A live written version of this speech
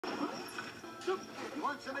You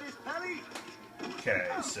want some of this, Pally? Okay,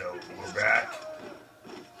 so we're back.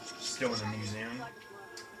 Still in the museum. Okay,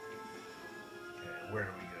 where do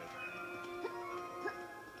we go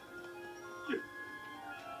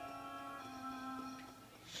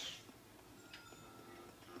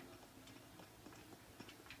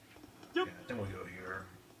now? Okay, then we'll go here.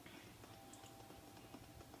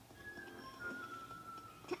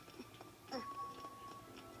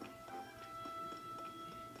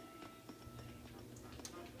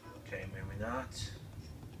 Okay, maybe not.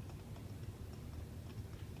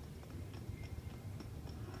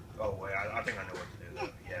 Oh wait, I think I know what to do though.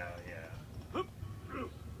 Yeah.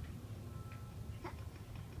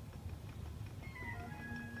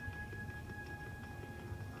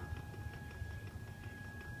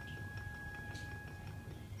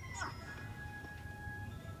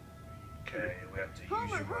 Okay, we have to use Homer,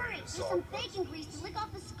 your hurry! money to There's solve some this. bacon grease to lick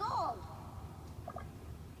off the skull.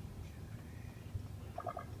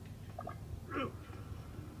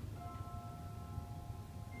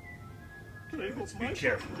 Let's be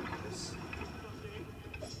careful with this.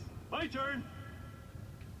 My turn.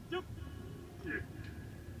 Yep.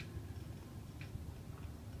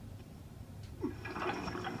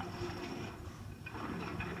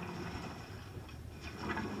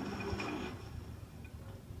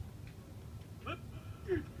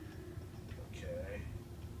 Okay.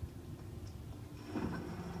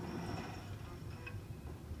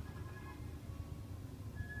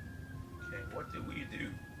 Okay, what do we do?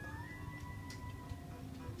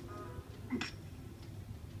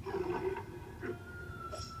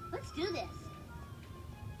 Let's do this.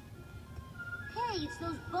 Hey, it's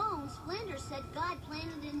those bones Flanders said God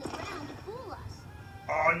planted in the ground to fool us.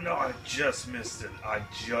 Oh no, I just missed it. I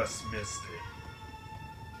just missed it.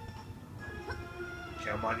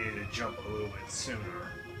 Okay, I might need to jump a little bit sooner.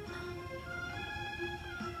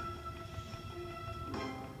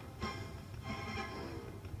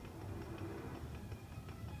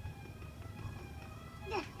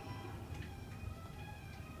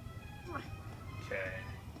 Okay.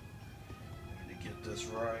 Need to get this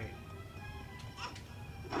right.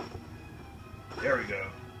 There we go.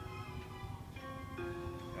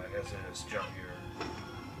 I guess I just jump here.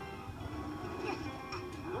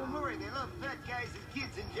 Don't worry, they love fat guys and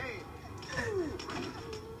kids in jail.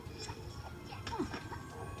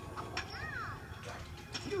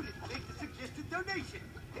 You didn't make the suggested donation.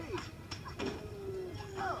 Hey.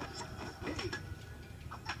 Oh. Hey.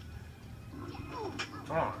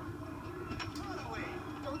 Come on. All the way.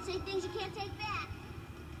 Don't say things you can't take back.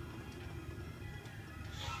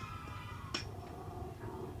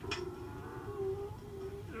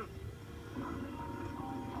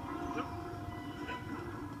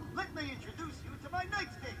 Let me introduce you to my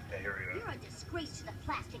nightstick. Okay, here we go. You're a disgrace to the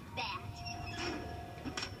plastic bat.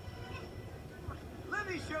 Let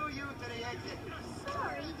me show you to the exit.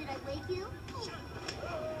 Sorry, did I wake you?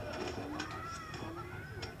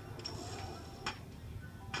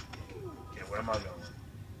 Okay, where am I going?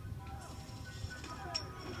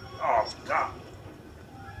 Oh, God.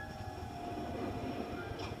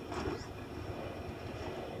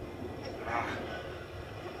 Ah.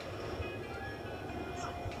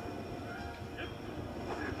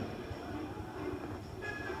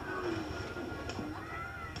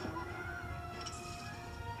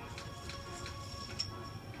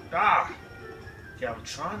 Ah! Okay, I'm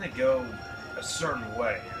trying to go a certain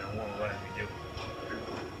way, and it won't let me do it.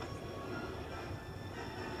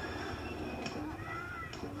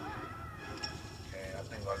 Okay, I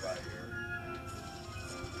think I got here.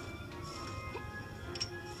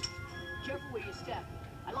 Careful where you step.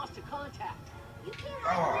 I lost a contact. You can't Oh,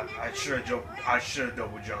 hide behind I that should have little I should have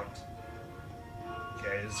double jumped.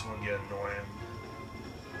 Okay, this is gonna get annoying.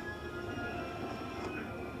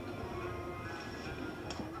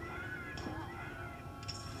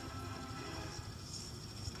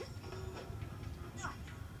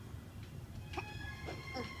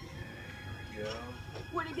 Here we go.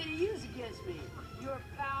 What are you gonna use against me? Your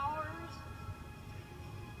powers?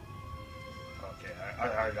 Okay,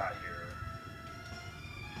 I got here.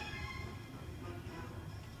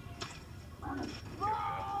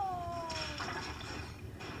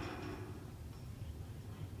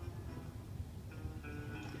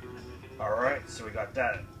 Alright, so we got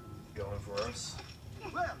that going for us.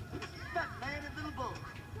 Well, fat man and little boy.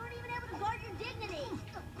 You weren't even able to guard your dignity.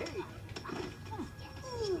 Hey.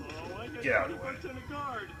 Oh, I get Get out of 20 the way. bucks on a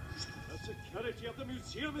guard. The security of the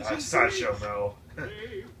museum is That's Sideshow Mel.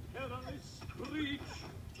 They cannot screech.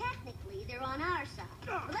 Technically, they're on our side.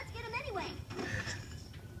 But let's get them anyway.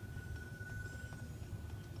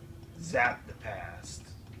 Zap the past.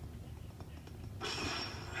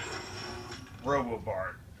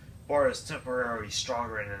 Robo-Bart. Bart is temporarily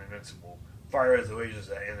stronger and invincible. Fire his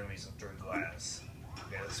lasers at enemies through glass.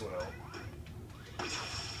 Yeah, this will help.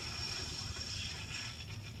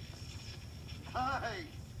 Hi.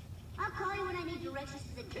 I'll call you when I need directions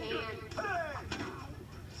to the can.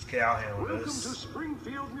 Okay, I'll handle Welcome this. to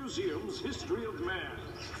Springfield Museum's History of Man.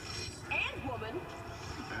 And woman.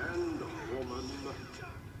 And woman.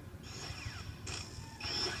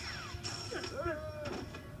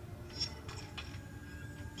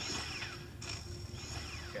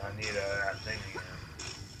 Okay, I need that thing again.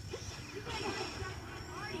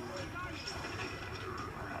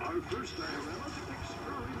 Our first diorama depicts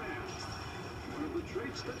early man. One of the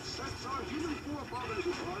traits that sets our human forefathers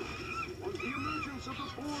apart was the emergence of the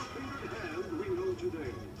four-fingered hand we know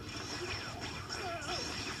today.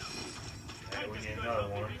 Okay, we need another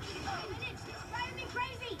one. Driving me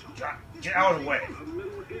crazy! Get out of the way! The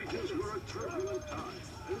Middle Ages were a turbulent time,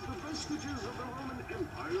 as the vestiges of the Roman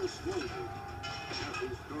Empire smoldered.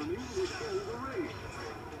 Castle storming was all the rage.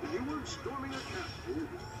 If you weren't storming a castle,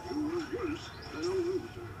 you were worse than a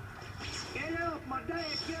loser. Get off my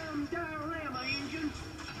damn diorama engine.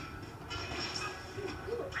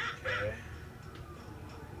 Okay.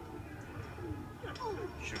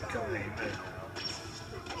 Should be coming any minute now.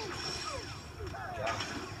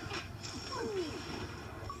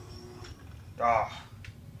 Ah,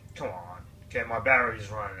 come on. Okay, my battery's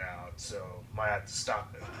running out, so might have to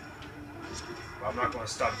stop it. But I'm not going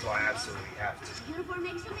to stop until I absolutely have to. Uniform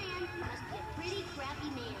makes a man. You must be a pretty crappy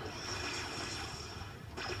man.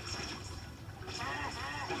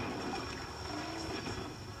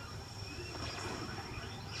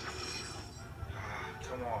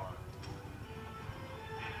 Come on.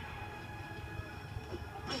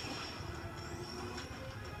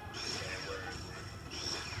 Okay, where is it?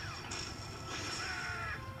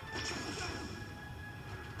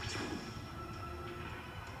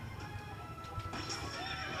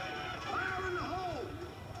 Fire in the hole.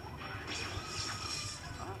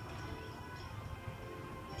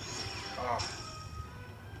 Oh.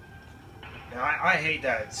 Now, I hate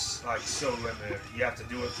that it's like so limited. You have to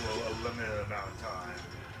do it for a limited amount of time.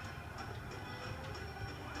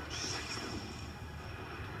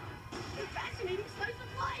 A fascinating slice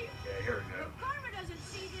of life. Okay, here we go. Karma doesn't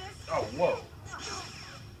see this. Oh, whoa.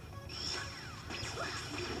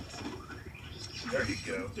 There you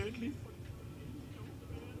go.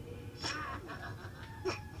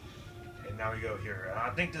 And now we go here. And I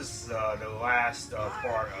think this is the last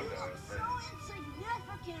part of the thing.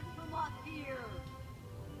 Insignificant from up here.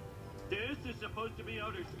 This is supposed to be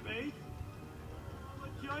outer space?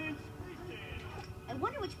 A giant space station. I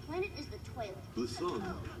wonder which planet is the toilet. The sun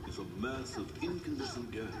is a mass of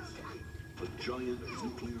incandescent gas, a giant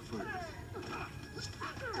nuclear furnace.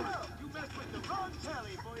 You messed with the wrong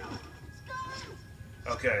tally, boy.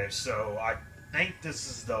 Okay, so I think this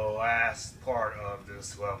is the last part of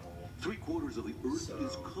this level. 3/4 of the Earth So-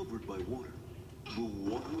 is covered by water, the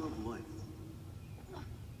water of life.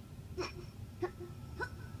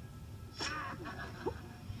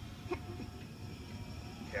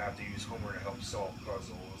 Okay, I have to use Homer to help solve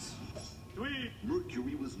puzzles. Sweet.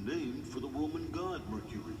 Mercury was named for the Roman god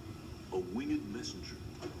Mercury, a winged messenger.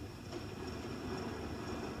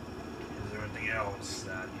 Is there anything else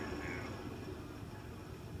that you do?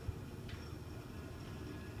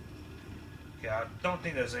 Okay, I don't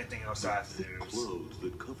think there's anything else I have to Thick do. clouds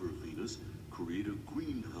that cover Venus create a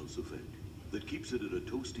greenhouse effect that keeps it at a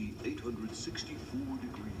toasty 864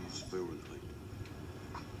 degrees Fahrenheit.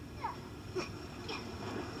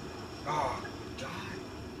 Oh, God.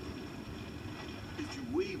 If you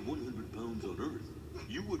weighed 100 pounds on Earth,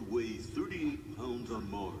 you would weigh 38 pounds on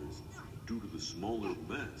Mars due to the smaller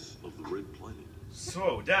mass of the red planet.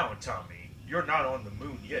 Slow down, Tommy. You're not on the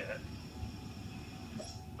moon yet.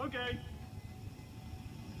 Okay.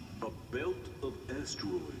 A belt of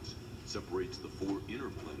asteroids separates the 4 inner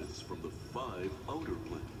planets from the 5 outer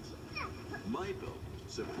planets. My belt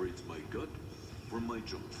separates my gut from my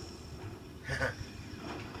junk.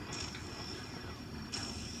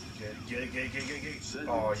 Get it. Saturn's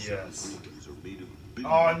Oh, 7 yes. rings are made of big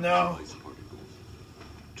Oh, no. ice particles,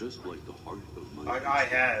 just like the heart of my I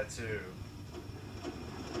had it too.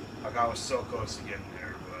 Like I was so close to getting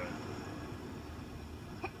there,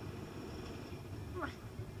 but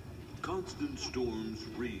Constant storms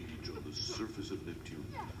rage on the surface of Neptune.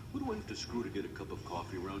 What do I have to screw to get a cup of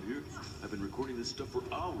coffee around here? I've been recording this stuff for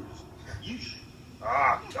hours. Yeesh.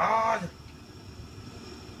 ah, God.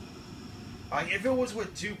 Like if it was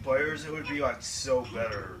with 2 players, it would be like so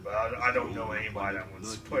better. But I don't know anybody that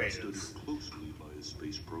wants to Not play yet studied this. closely by a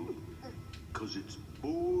space probe, 'cause it's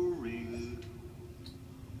boring.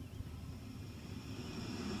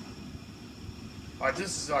 Alright,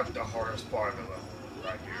 this is like the hardest part of the level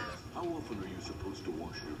right here. How often are you supposed to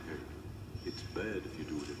wash your hair? It's bad if you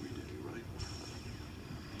do it every day, right?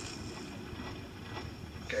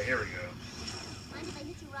 Okay, here we go. Mind if I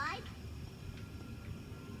hitch a ride?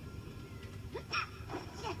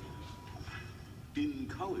 In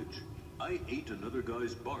college, I ate another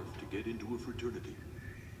guy's barf to get into a fraternity.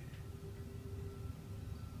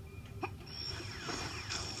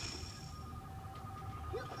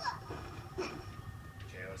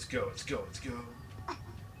 Okay, let's go, let's go, let's go.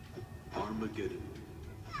 Armageddon.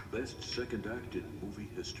 Best second act in movie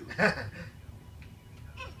history.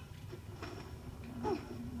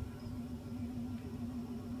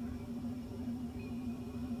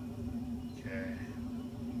 Okay.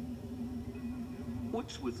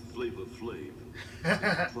 What's with Flavor Flav?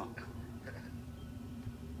 Fuck.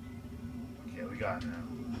 Okay, we got it now.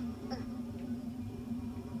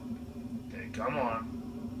 Okay, come on.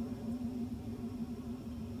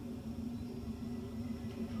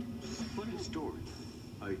 Funny story.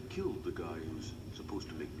 I killed the guy who's supposed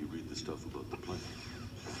to make me read the stuff about the planet.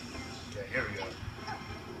 Okay, here we go.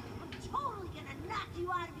 I'm totally gonna knock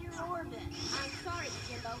you out of your orbit. I'm sorry,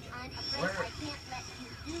 Jimbo. I'm afraid Where? I can't let you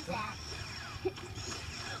do that.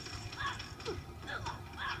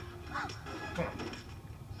 Come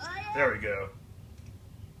on. There we go.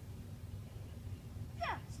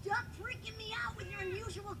 Stop freaking me out with your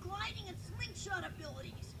unusual gliding and slingshot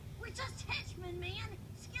abilities. We're just henchmen, man.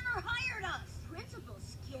 Skinner hired us. Principal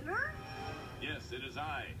Skinner? Yes, it is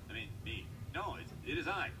I. I mean, me. No, it is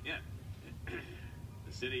I. Yeah.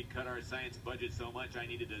 The city cut our science budget so much I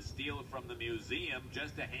needed to steal from the museum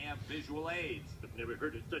just to have visual aids. I've never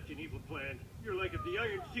heard of such an evil plan. You're like if the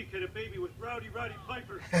Iron Sheik had a baby with Rowdy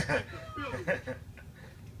Piper.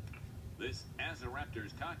 This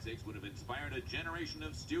Azoraptor's coccyx would have inspired a generation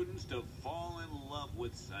of students to fall in love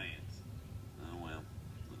with science. Oh well,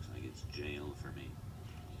 looks like it's jail for me.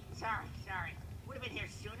 Sorry. Would have been here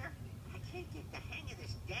sooner. I can't get the hang of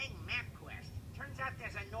this dang map quest. Turns out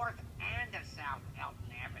there's a north and a south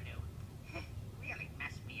Elton Avenue. Really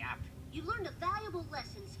messed me up. You learned a valuable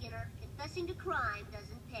lesson, Skinner. Confessing to crime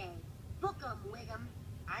doesn't pay. Book 'em, Wiggum.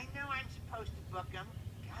 I know I'm supposed to book them.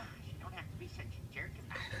 Gosh, you don't have to be such a jerk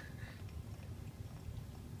about it.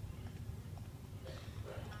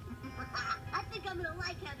 I think I'm gonna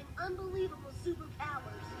like having unbelievable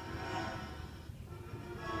superpowers.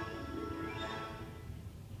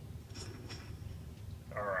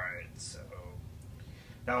 Alright, so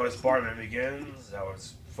now as Bartman begins, that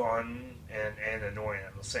was fun and annoying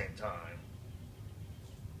at the same time.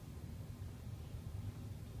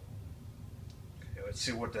 Okay, let's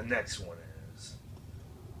see what the next one is.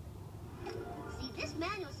 See, this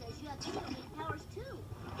manual says you have video game powers too.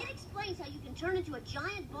 It explains how you can turn into a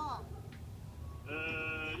giant ball.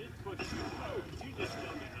 It's pushing you. You just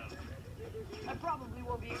tell me how. I probably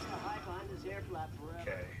won't be able to hide behind this air flap forever.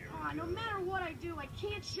 Okay, here we No go. matter what I do, I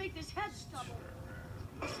can't shake this head stubble.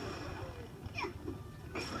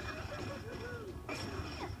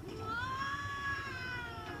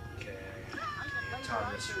 Okay, I'm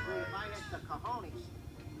time this right. minus the cojones.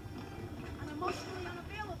 I'm emotionally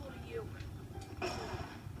unavailable to you.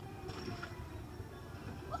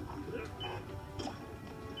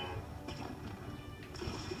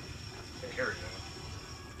 Okay, here we go.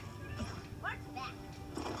 What's that?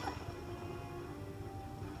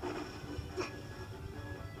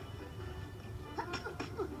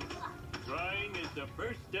 Trying is the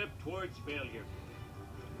first step towards failure.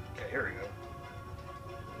 Okay, here we go.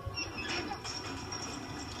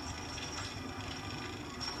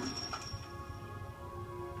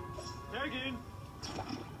 Tag in.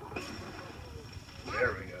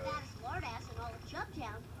 There we go. Fattest lard ass in all of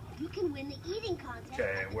Chubtown. You can win the eating contest.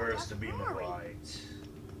 Okay, at the where's the beam of brewery. light?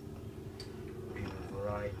 Beam of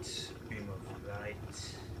light. Beam of light.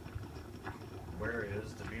 Where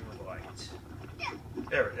is the beam of light?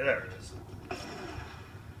 There it is.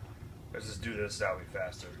 Let's just do this, that'll be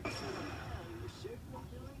faster. You're certainly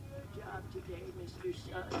doing your job today, Mr.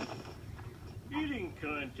 Sun. Eating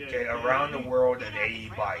contest. Okay, around the world in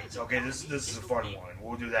 80 bites. Okay, this is a fun one.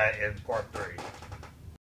 We'll do that in part 3.